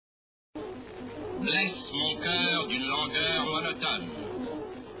blesse mon cœur d'une langueur monotone.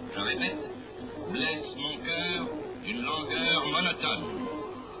 Je répète, blesse mon cœur d'une langueur monotone.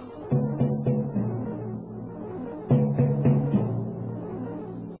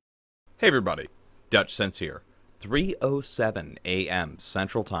 Hey everybody, Dutch Sense here. 3:07 a.m.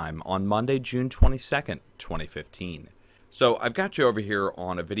 Central Time on Monday, June 22nd, 2015. So I've got you over here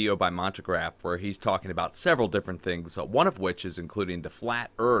on a video by Montegraph where he's talking about several different things, one of which is including the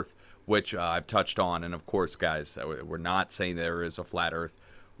flat Earth, which I've touched on. And of course, guys, we're not saying there is a flat Earth.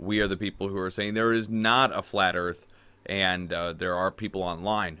 We are the people who are saying there is not a flat Earth, and there are people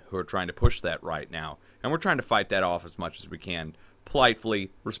online who are trying to push that right now. And we're trying to fight that off as much as we can,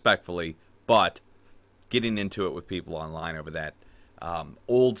 politely, respectfully, but getting into it with people online over that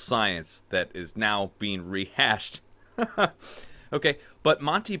old science that is now being rehashed. Okay, but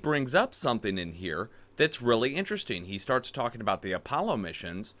Monty brings up something in here that's really interesting. He starts talking about the Apollo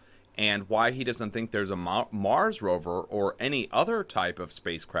missions and why he doesn't think there's a Mars rover or any other type of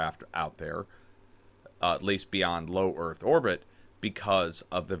spacecraft out there, at least beyond low Earth orbit, because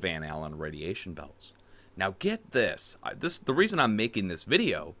of the Van Allen radiation belts. Now get this. The reason I'm making this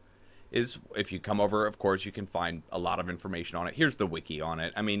video is, if you come over, of course, you can find a lot of information on it. Here's the wiki on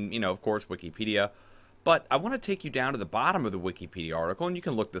it. I mean, you know, of course, Wikipedia. But I want to take you down to the bottom of the Wikipedia article, and you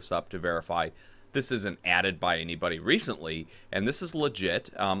can look this up to verify this isn't added by anybody recently, and this is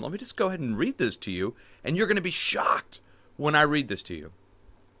legit. Let me just go ahead and read this to you, and you're going to be shocked when I read this to you.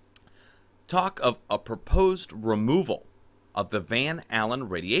 Talk of a proposed removal of the Van Allen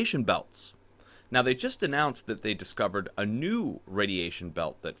radiation belts. Now, they just announced that they discovered a new radiation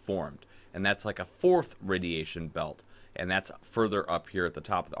belt that formed, and that's like a fourth radiation belt, and that's further up here at the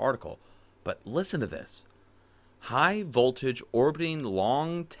top of the article. But listen to this. High voltage orbiting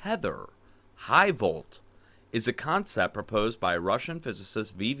long tether, high volt, is a concept proposed by Russian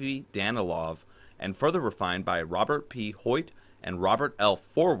physicist V.V. Danilov and further refined by Robert P. Hoyt and Robert L.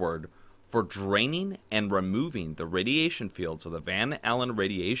 Forward for draining and removing the radiation fields of the Van Allen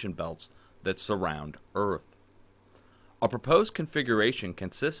radiation belts that surround Earth. A proposed configuration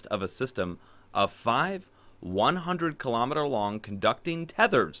consists of a system of 5 100-kilometer-long conducting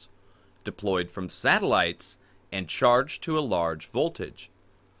tethers deployed from satellites and charged to a large voltage.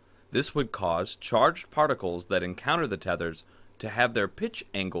 This would cause charged particles that encounter the tethers to have their pitch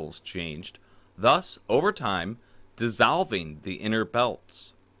angles changed, thus, over time, dissolving the inner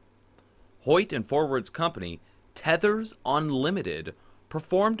belts. Hoyt and Forward's company, Tethers Unlimited,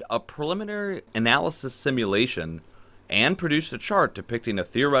 performed a preliminary analysis simulation and produced a chart depicting a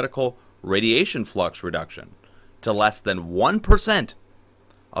theoretical radiation flux reduction to less than 1%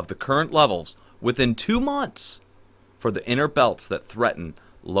 of the current levels within 2 months for the inner belts that threaten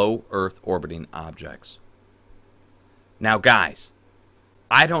low Earth orbiting objects. Now guys,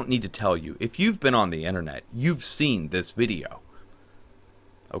 I don't need to tell you, if you've been on the internet, you've seen this video.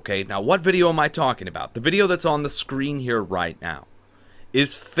 Okay, now what video am I talking about? The video that's on the screen here right now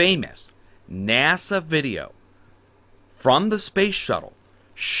is famous NASA video from the space shuttle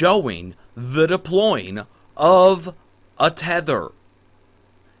showing the deploying of a tether.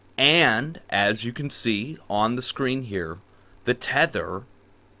 And, as you can see on the screen here, the tether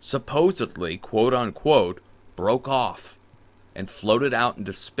supposedly, quote-unquote, broke off and floated out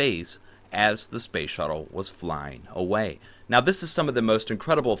into space as the space shuttle was flying away. Now, this is some of the most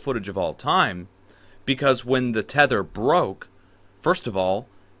incredible footage of all time, because when the tether broke, first of all,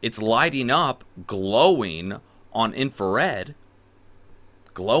 it's lighting up, glowing on infrared.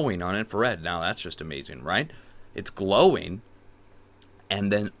 Glowing on infrared. Now, that's just amazing, right? It's glowing. And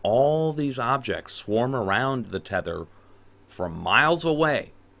then all these objects swarm around the tether from miles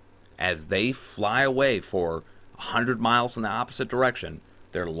away as they fly away for 100 miles in the opposite direction.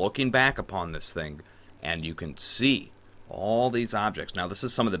 They're looking back upon this thing, and you can see all these objects. Now, this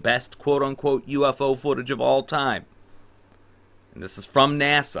is some of the best quote-unquote UFO footage of all time. And this is from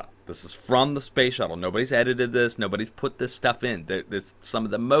NASA. This is from the space shuttle. Nobody's edited this. Nobody's put this stuff in. It's some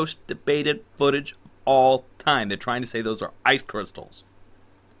of the most debated footage of all time. They're trying to say those are ice crystals.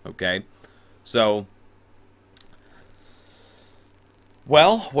 Okay, so,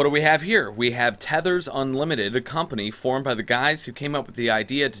 well, what do we have here? We have Tethers Unlimited, a company formed by the guys who came up with the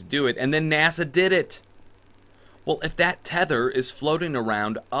idea to do it, and then NASA did it. Well, if that tether is floating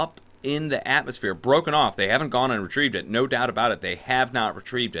around up in the atmosphere, broken off, they haven't gone and retrieved it, no doubt about it, they have not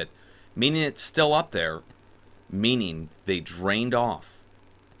retrieved it, meaning it's still up there, meaning they drained off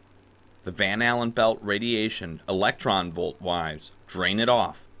the Van Allen belt radiation, electron volt-wise, drain it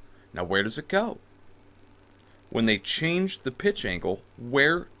off. Now, where does it go? When they change the pitch angle,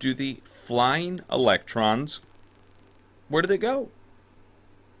 where do the flying electrons, where do they go?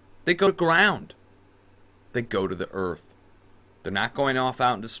 They go to ground. They go to the Earth. They're not going off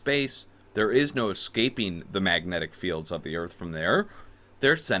out into space. There is no escaping the magnetic fields of the Earth from there.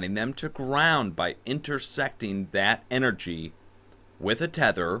 They're sending them to ground by intersecting that energy with a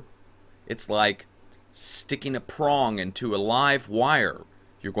tether. It's like sticking a prong into a live wire.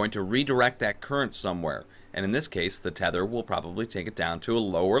 You're going to redirect that current somewhere. And in this case, the tether will probably take it down to a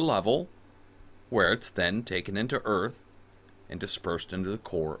lower level, where it's then taken into Earth and dispersed into the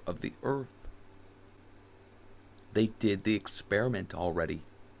core of the Earth. They did the experiment already.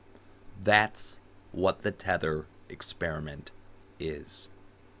 That's what the tether experiment is.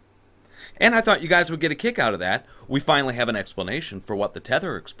 And I thought you guys would get a kick out of that. We finally have an explanation for what the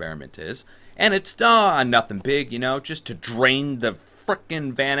tether experiment is. And it's nothing big, you know, just to drain the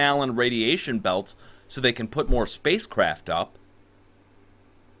frickin' Van Allen radiation belts so they can put more spacecraft up.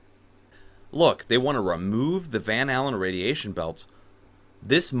 Look, they want to remove the Van Allen radiation belts.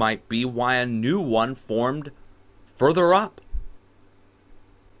 This might be why a new one formed further up.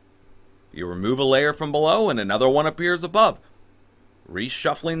 You remove a layer from below and another one appears above,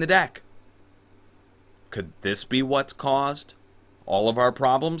 reshuffling the deck. Could this be what's caused all of our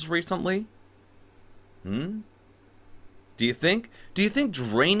problems recently? Do you think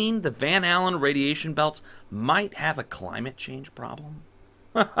draining the Van Allen radiation belts might have a climate change problem?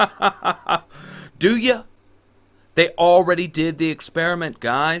 Do you? They already did the experiment,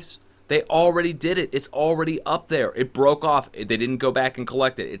 guys. They already did it. It's already up there. It broke off. They didn't go back and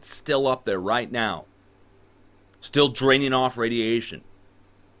collect it. It's still up there right now. Still draining off radiation.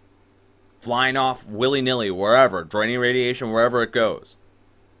 Flying off willy-nilly wherever. Draining radiation wherever it goes.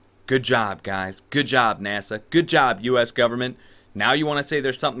 Good job, guys. Good job, NASA. Good job, U.S. government. Now you want to say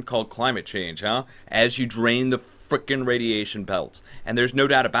there's something called climate change, huh? As you drain the frickin' radiation belts. And there's no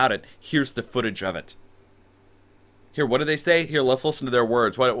doubt about it. Here's the footage of it. Here, what do they say? Here, let's listen to their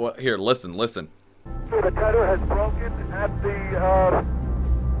words. Here, listen. The tether has broken at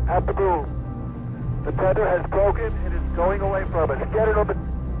the boom. The tether has broken and is going away from us. Get it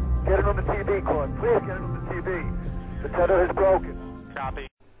on the TV, Claude. Please get it on the TV. The tether has broken. Copy.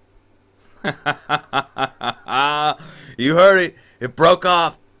 You heard it. It broke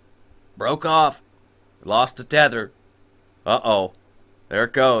off. Broke off. Lost the tether. Uh-oh. There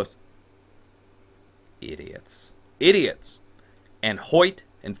it goes. Idiots. Idiots. And Hoyt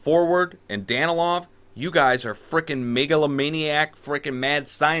and Forward and Danilov, you guys are frickin' megalomaniac, frickin' mad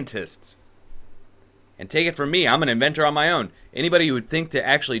scientists. And take it from me, I'm an inventor on my own. Anybody who would think to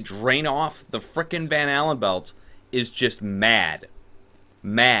actually drain off the frickin' Van Allen belts is just mad.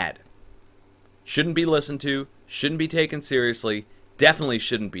 Mad. Shouldn't be listened to, shouldn't be taken seriously, definitely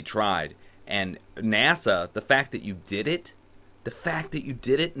shouldn't be tried. And NASA, the fact that you did it,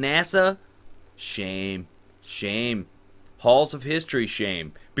 NASA, shame. Shame. Halls of history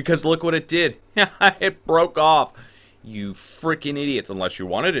shame. Because look what it did. It broke off. You freaking idiots. Unless you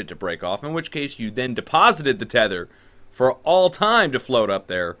wanted it to break off. In which case you then deposited the tether for all time to float up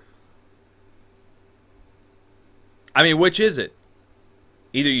there. I mean, which is it?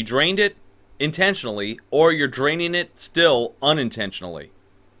 Either you drained it intentionally or you're draining it still unintentionally.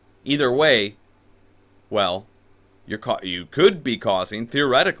 Either way, well, you could be causing,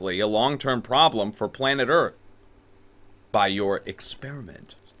 theoretically, a long-term problem for planet Earth by your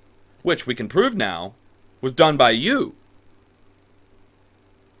experiment, which we can prove now was done by you.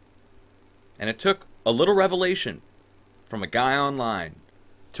 And it took a little revelation from a guy online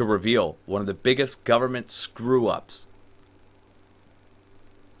to reveal one of the biggest government screw-ups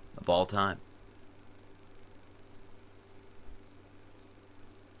of all time.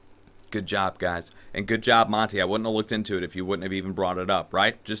 Good job, guys. And good job, Monty. I wouldn't have looked into it if you wouldn't have even brought it up,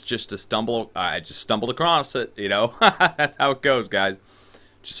 right? Just to stumble, I just stumbled across it, you know? That's how it goes, guys.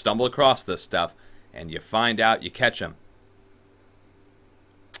 Just stumble across this stuff, and you find out, you catch them.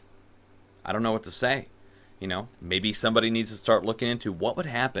 I don't know what to say. You know, maybe somebody needs to start looking into what would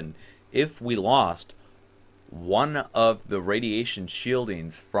happen if we lost one of the radiation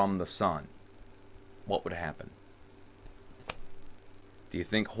shieldings from the sun. What would happen? Do you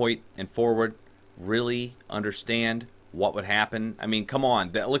think Hoyt and Forward really understand what would happen? I mean, come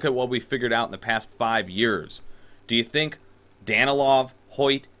on. Look at what we figured out in the past 5 years. Do you think Danilov,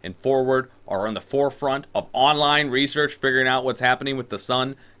 Hoyt, and Forward are on the forefront of online research figuring out what's happening with the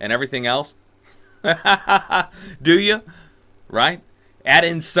sun and everything else? Do you? Right? Add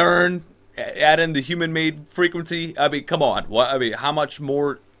in CERN, add in the human-made frequency. I mean, come on. What? I mean, how much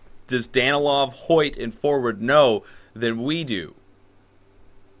more does Danilov, Hoyt, and Forward know than we do?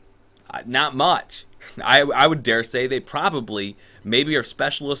 Not much. I would dare say they probably maybe are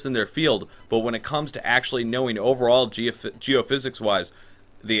specialists in their field, but when it comes to actually knowing overall geophysics-wise,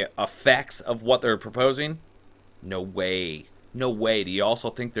 the effects of what they're proposing? No way. No way. Do you also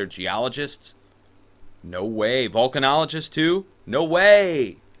think they're geologists? No way. Volcanologists too? No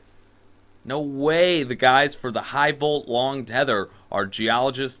way. No way the guys for the high volt long tether are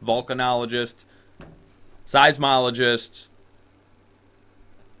geologists, volcanologists, seismologists.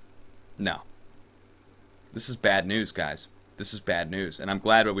 No. This is bad news, guys. This is bad news. And I'm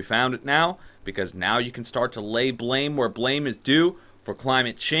glad that we found it now, because now you can start to lay blame where blame is due for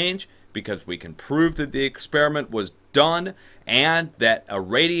climate change, because we can prove that the experiment was done and that a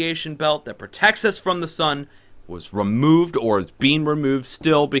radiation belt that protects us from the sun was removed or is being removed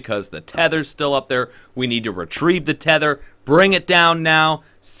still, because the tether's still up there. We need to retrieve the tether, bring it down now,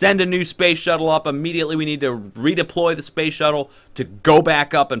 send a new space shuttle up immediately. We need to redeploy the space shuttle to go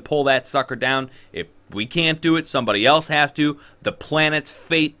back up and pull that sucker down. If we can't do it, somebody else has to. The planet's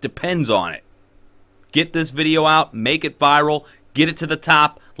fate depends on it. Get this video out, make it viral, get it to the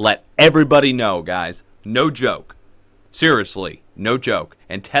top, let everybody know, guys. No joke. Seriously, no joke.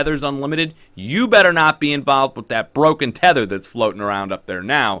 And Tether's unlimited. You better not be involved with that broken tether that's floating around up there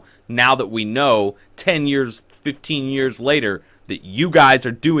now that we know 10 years, 15 years later that you guys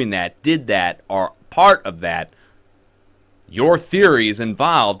are doing that, did that, are part of that. Your theory is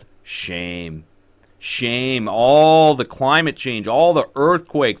involved. Shame. Shame. All the climate change, all the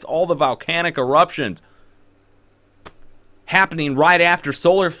earthquakes, all the volcanic eruptions happening right after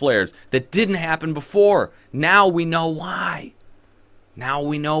solar flares that didn't happen before. Now we know why. Now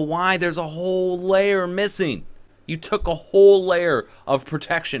we know why. There's a whole layer missing. You took a whole layer of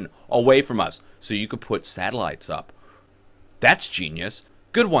protection away from us so you could put satellites up. That's genius.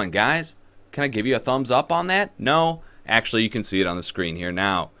 Good one, guys. Can I give you a thumbs up on that? No. Actually, you can see it on the screen here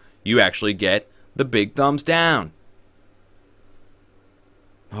now. You actually get the big thumbs down.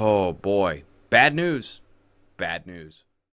 Oh boy. Bad news. Bad news.